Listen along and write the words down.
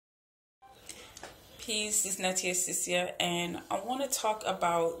Peace, it's Natia Sisia, and I want to talk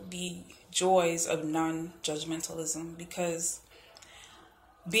about the joys of non-judgmentalism because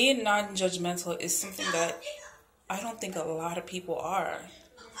being non-judgmental is something that I don't think a lot of people are,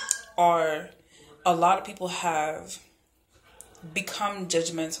 or a lot of people have become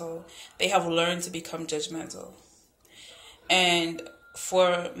judgmental. They have learned to become judgmental. And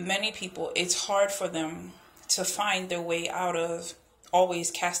for many people, it's hard for them to find their way out of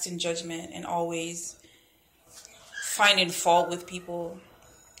always casting judgment and always finding fault with people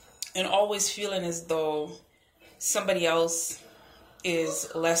and always feeling as though somebody else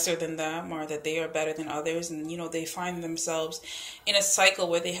is lesser than them or that they are better than others. And, they find themselves in a cycle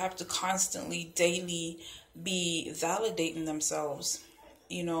where they have to constantly, daily be validating themselves,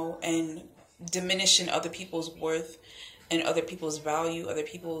 and diminishing other people's worth and other people's value, other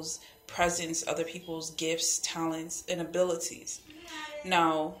people's presence, other people's gifts, talents, and abilities.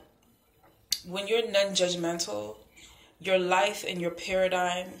 Now, when you're non-judgmental, your life and your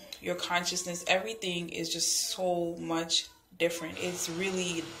paradigm, your consciousness, everything is just so much different. It's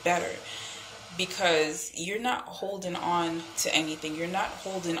really better because you're not holding on to anything. You're not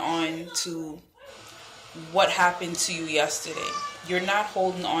holding on to what happened to you yesterday. You're not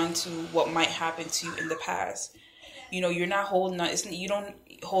holding on to what might happen to you in the past. You're not holding on. You don't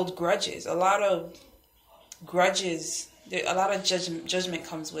hold grudges. A lot of grudges, a lot of judgment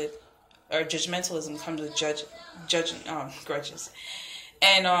comes with, or judgmentalism comes with judging grudges.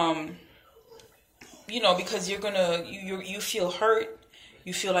 And, because you feel hurt.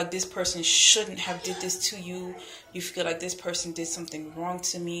 You feel like this person shouldn't have did this to you. You feel like this person did something wrong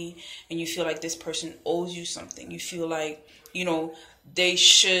to me. And you feel like this person owes you something. You feel like, they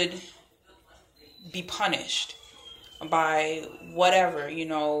should be punished by whatever,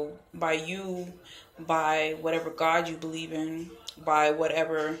 by you, by whatever God you believe in, by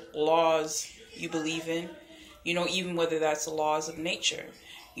whatever laws you believe in, even whether that's the laws of nature.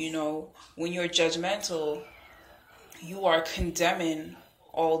 When you're judgmental, you are condemning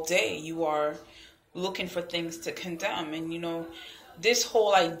all day. You are looking for things to condemn. And, this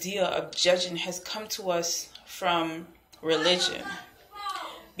whole idea of judging has come to us from religion.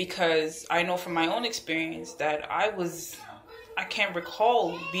 Because I know from my own experience that I can't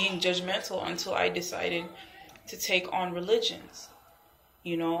recall being judgmental until I decided to take on religions.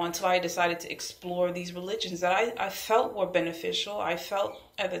 Until I decided to explore these religions that I felt were beneficial. I felt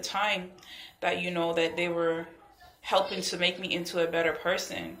at the time that, that they were helping to make me into a better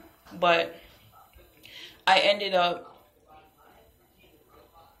person. But I ended up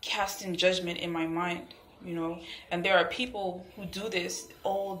casting judgment in my mind. And there are people who do this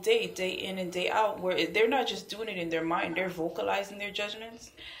all day in and day out, where they're not just doing it in their mind, they're vocalizing their judgments,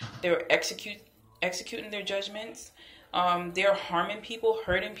 they're executing their judgments, they're harming people,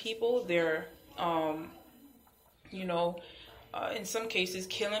 hurting people, they're, in some cases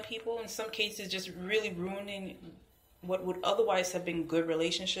killing people, in some cases just really ruining what would otherwise have been good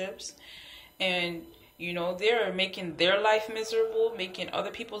relationships. And they're making their life miserable, making other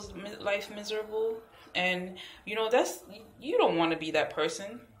people's life miserable. And, you don't want to be that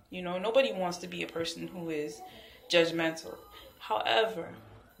person. Nobody wants to be a person who is judgmental. However,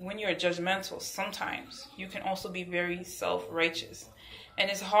 when you're judgmental, sometimes you can also be very self-righteous. And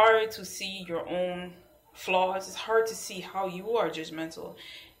it's hard to see your own flaws. It's hard to see how you are judgmental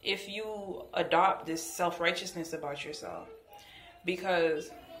if you adopt this self-righteousness about yourself.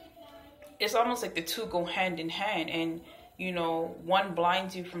 Because it's almost like the two go hand in hand. And, one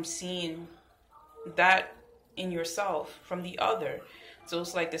blinds you from seeing that in yourself from the other. So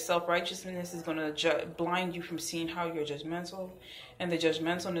it's like the self-righteousness is going to blind you from seeing how you're judgmental, and the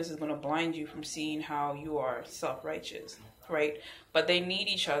judgmentalness is going to blind you from seeing how you are self-righteous, right? But they need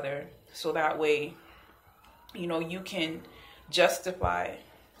each other, so that way, you can justify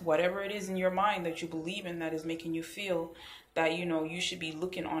whatever it is in your mind that you believe in that is making you feel that, you should be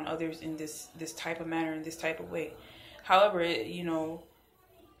looking on others in this type of manner, in this type of way. However,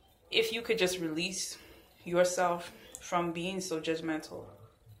 if you could just release yourself from being so judgmental,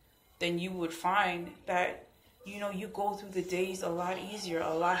 then you would find that, you go through the days a lot easier,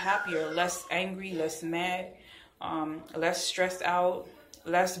 a lot happier, less angry, less mad, less stressed out,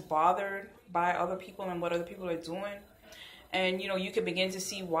 less bothered by other people and what other people are doing. And, you can begin to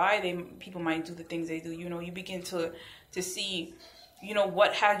see why people might do the things they do. You begin to see,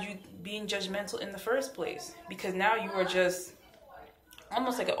 what had you being judgmental in the first place. Because now you are just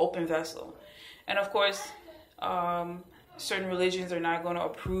almost like an open vessel. And of course, certain religions are not going to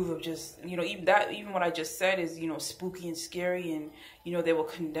approve of just, even what I just said is, spooky and scary, and, they will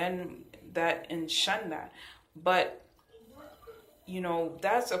condemn that and shun that. But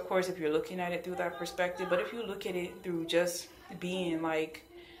that's, of course, if you're looking at it through that perspective. But if you look at it through just being like,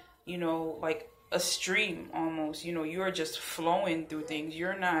 like a stream almost, you're just flowing through things.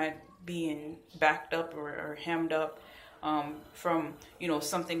 You're not being backed up or hemmed up from,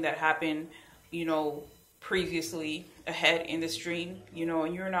 something that happened, previously ahead in the stream,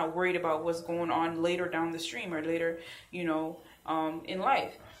 and you're not worried about what's going on later down the stream or later, in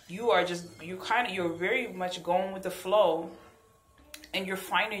life. You're very much going with the flow, and you're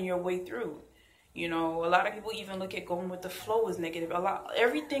finding your way through. A lot of people even look at going with the flow as negative.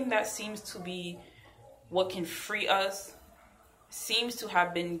 Everything that seems to be what can free us seems to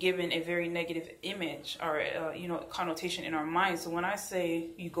have been given a very negative image or connotation in our minds. So when I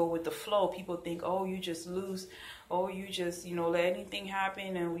say you go with the flow, people think, oh, you just lose, oh, you just let anything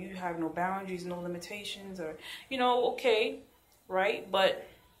happen, and you have no boundaries, no limitations, or okay, right? But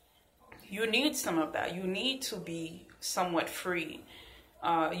you need some of that. You need to be somewhat free.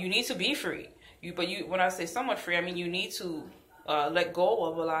 You need to be free. When I say somewhat free, I mean you need to let go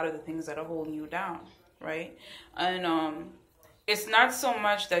of a lot of the things that are holding you down, right? And it's not so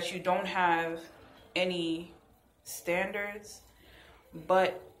much that you don't have any standards,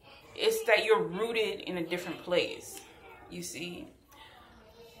 but it's that you're rooted in a different place. You see,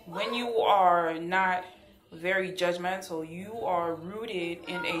 when you are not very judgmental, you are rooted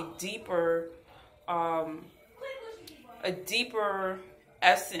in a deeper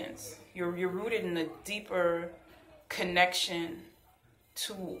essence. You're rooted in a deeper connection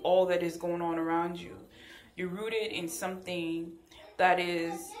to all that is going on around you. You're rooted in something that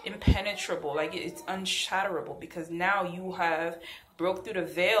is impenetrable, like it's unshatterable, because now you have broke through the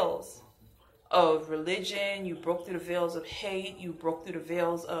veils of religion, you broke through the veils of hate, you broke through the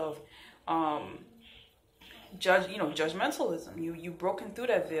veils of judgmentalism. You've broken through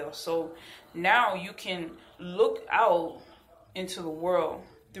that veil. So now you can look out into the world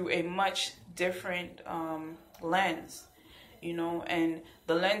through a much different lens, and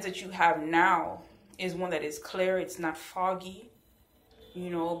the lens that you have now is one that is clear. It's not foggy,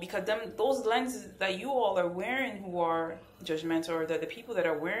 because those lenses that you all are wearing who are judgmental, or that the people that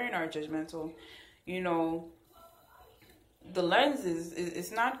are wearing are judgmental, the lens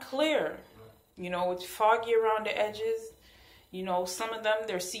is not clear. It's foggy around the edges. Some of them,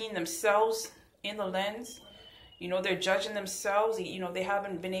 they're seeing themselves in the lens. They're judging themselves. They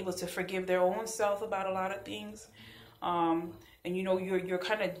haven't been able to forgive their own self about a lot of things. And you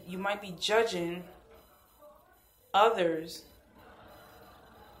might be judging others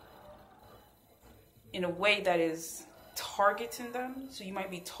in a way that is targeting them. So you might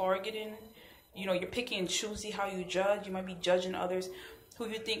be targeting, you're picking and choosing how you judge. You might be judging others who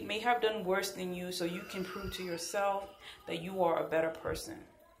you think may have done worse than you, so you can prove to yourself that you are a better person.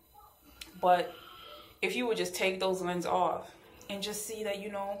 But if you would just take those lenses off and just see that,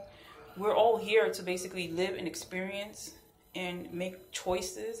 we're all here to basically live and experience and make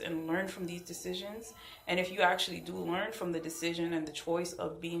choices and learn from these decisions. And if you actually do learn from the decision and the choice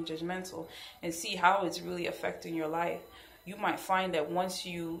of being judgmental and see how it's really affecting your life, you might find that once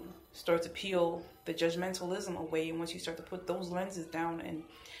you start to peel the judgmentalism away, and once you start to put those lenses down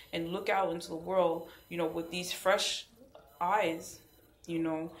and look out into the world, with these fresh eyes,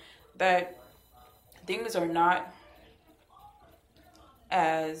 that things are not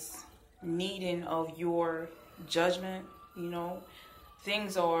as needing of your judgment.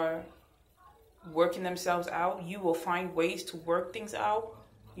 Things are working themselves out. You will find ways to work things out.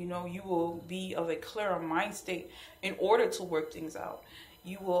 You will be of a clearer mind state in order to work things out.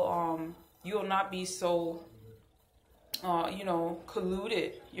 You will not be so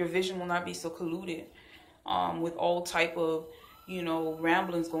colluded. Your vision will not be so colluded with all type of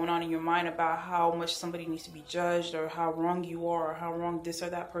ramblings going on in your mind about how much somebody needs to be judged, or how wrong you are, or how wrong this or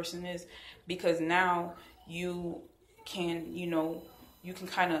that person is. Because now you can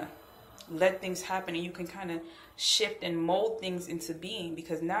kind of let things happen, and you can kind of shift and mold things into being,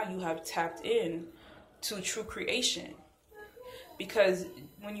 because now you have tapped in to true creation. Because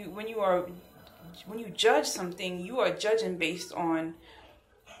when you judge something, you are judging based on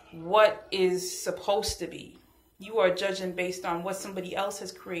what is supposed to be. You are judging based on what somebody else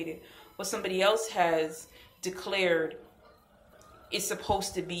has created, what somebody else has declared is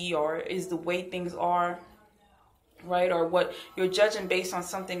supposed to be, or is the way things are, right? Or what you're judging based on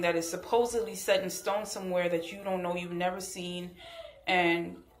something that is supposedly set in stone somewhere that you don't know, you've never seen.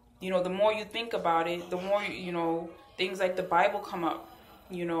 And, the more you think about it, the more, things like the Bible come up,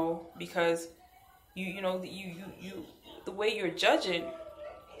 because the way you're judging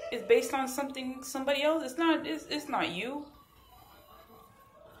is based on somebody else. It's not you.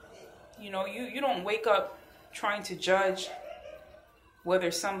 You don't wake up trying to judge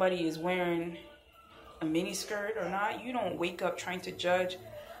whether somebody is wearing a mini skirt or not. You don't wake up trying to judge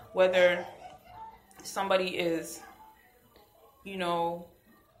whether somebody is, you know,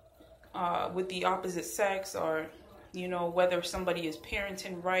 with the opposite sex, or, you know, whether somebody is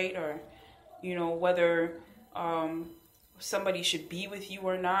parenting right, or, you know, whether somebody should be with you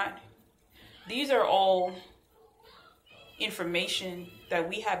or not. These are all information that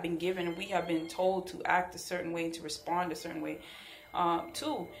we have been given, and we have been told to act a certain way and to respond a certain way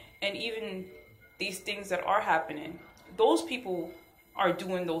to. And even these things that are happening, those people are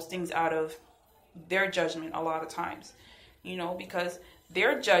doing those things out of their judgment a lot of times, you know, because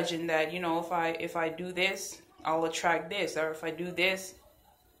they're judging that, you know, if I do this, I'll attract this, or if I do this,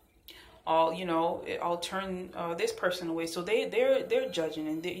 I'll turn this person away. So they're judging,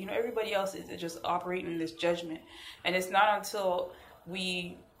 and you know, everybody else is just operating in this judgment. And it's not until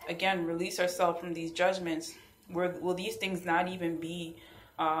we again release ourselves from these judgments will these things not even be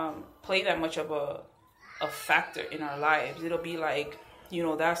play that much of a factor in our lives. It'll be like, you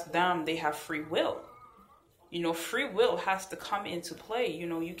know, that's them. They have free will. You know, free will has to come into play. You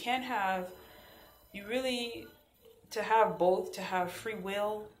know, you can't have, to have both, to have free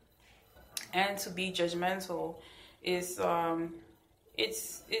will and to be judgmental is,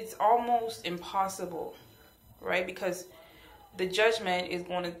 it's almost impossible, right? Because the judgment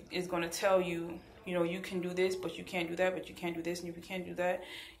is going to tell you, you know, you can do this, but you can't do that, but you can't do this, and if you can't do that,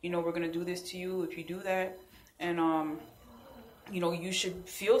 you know, we're going to do this to you if you do that. And, you know, you should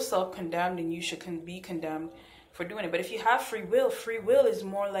feel self-condemned, and you should be condemned for doing it. But if you have free will is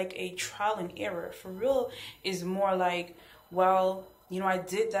more like a trial and error. Free will is more like, well, you know, I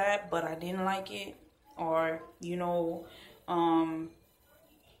did that, but I didn't like it. Or, you know,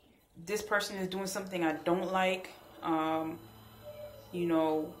 this person is doing something I don't like, you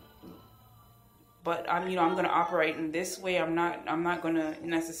know, but I'm going to operate in this way. I'm not going to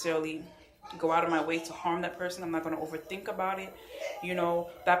necessarily go out of my way to harm that person. I'm not going to overthink about it. You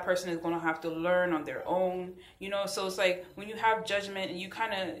know, that person is going to have to learn on their own, you know. So it's like when you have judgment, you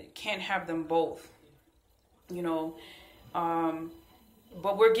kind of can't have them both, you know.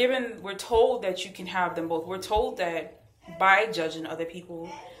 But we're told that you can have them both. We're told that by judging other people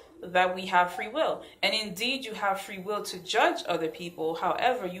that we have free will. And indeed, you have free will to judge other people.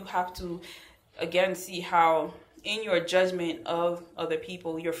 However, you have to, again, see how in your judgment of other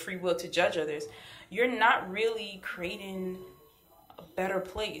people, your free will to judge others, you're not really creating a better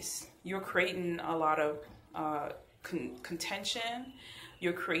place. You're creating a lot of contention.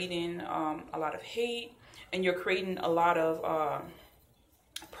 You're creating a lot of hate, and you're creating a lot of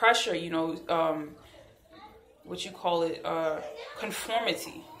pressure, you know, what you call it,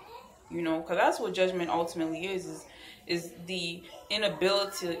 conformity, you know, because that's what judgment ultimately is the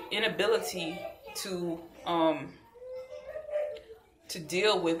inability to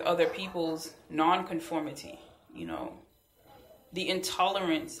deal with other people's non-conformity, you know, the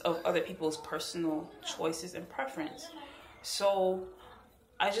intolerance of other people's personal choices and preference. So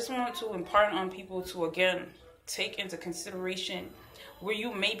I just want to impart on people to, again, take into consideration where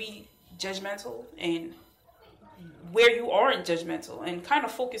you may be judgmental and where you aren't judgmental, and kind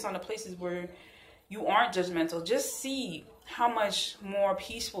of focus on the places where you aren't judgmental. Just see how much more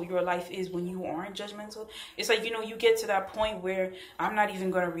peaceful your life is when you aren't judgmental. It's like, you know, you get to that point where I'm not even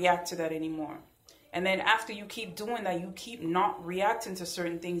going to react to that anymore. And then after you keep doing that, you keep not reacting to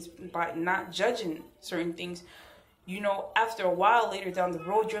certain things by not judging certain things. You know, after a while later down the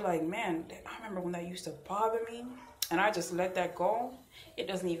road, you're like, man, I remember when that used to bother me, and I just let that go. It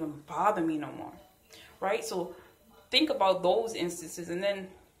doesn't even bother me no more, right? So think about those instances, and then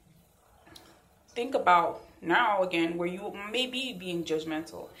think about now again where you may be being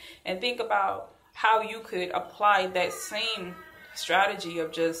judgmental, and think about how you could apply that same strategy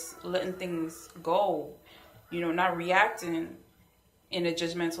of just letting things go, you know, not reacting in a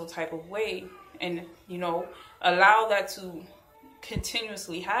judgmental type of way, and, you know, allow that to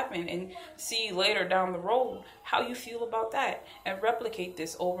continuously happen, and see later down the road how you feel about that, and replicate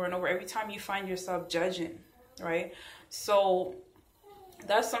this over and over every time you find yourself judging, right? So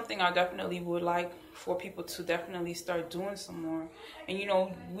that's something I definitely would like for people to definitely start doing some more. And, you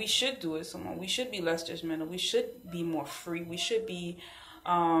know, we should do it some more. We should be less judgmental. We should be more free. We should be,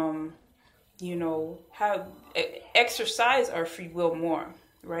 you know, exercise our free will more,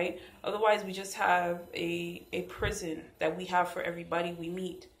 right? Otherwise, we just have a prison that we have for everybody we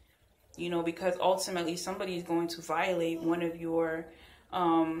meet, you know, because ultimately somebody is going to violate one of your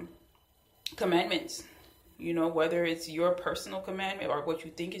commandments. You know, whether it's your personal commandment or what you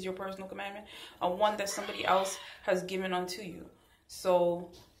think is your personal commandment, or one that somebody else has given unto you.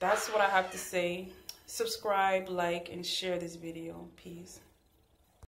 So that's what I have to say. subscribe, like, and share this video. Peace.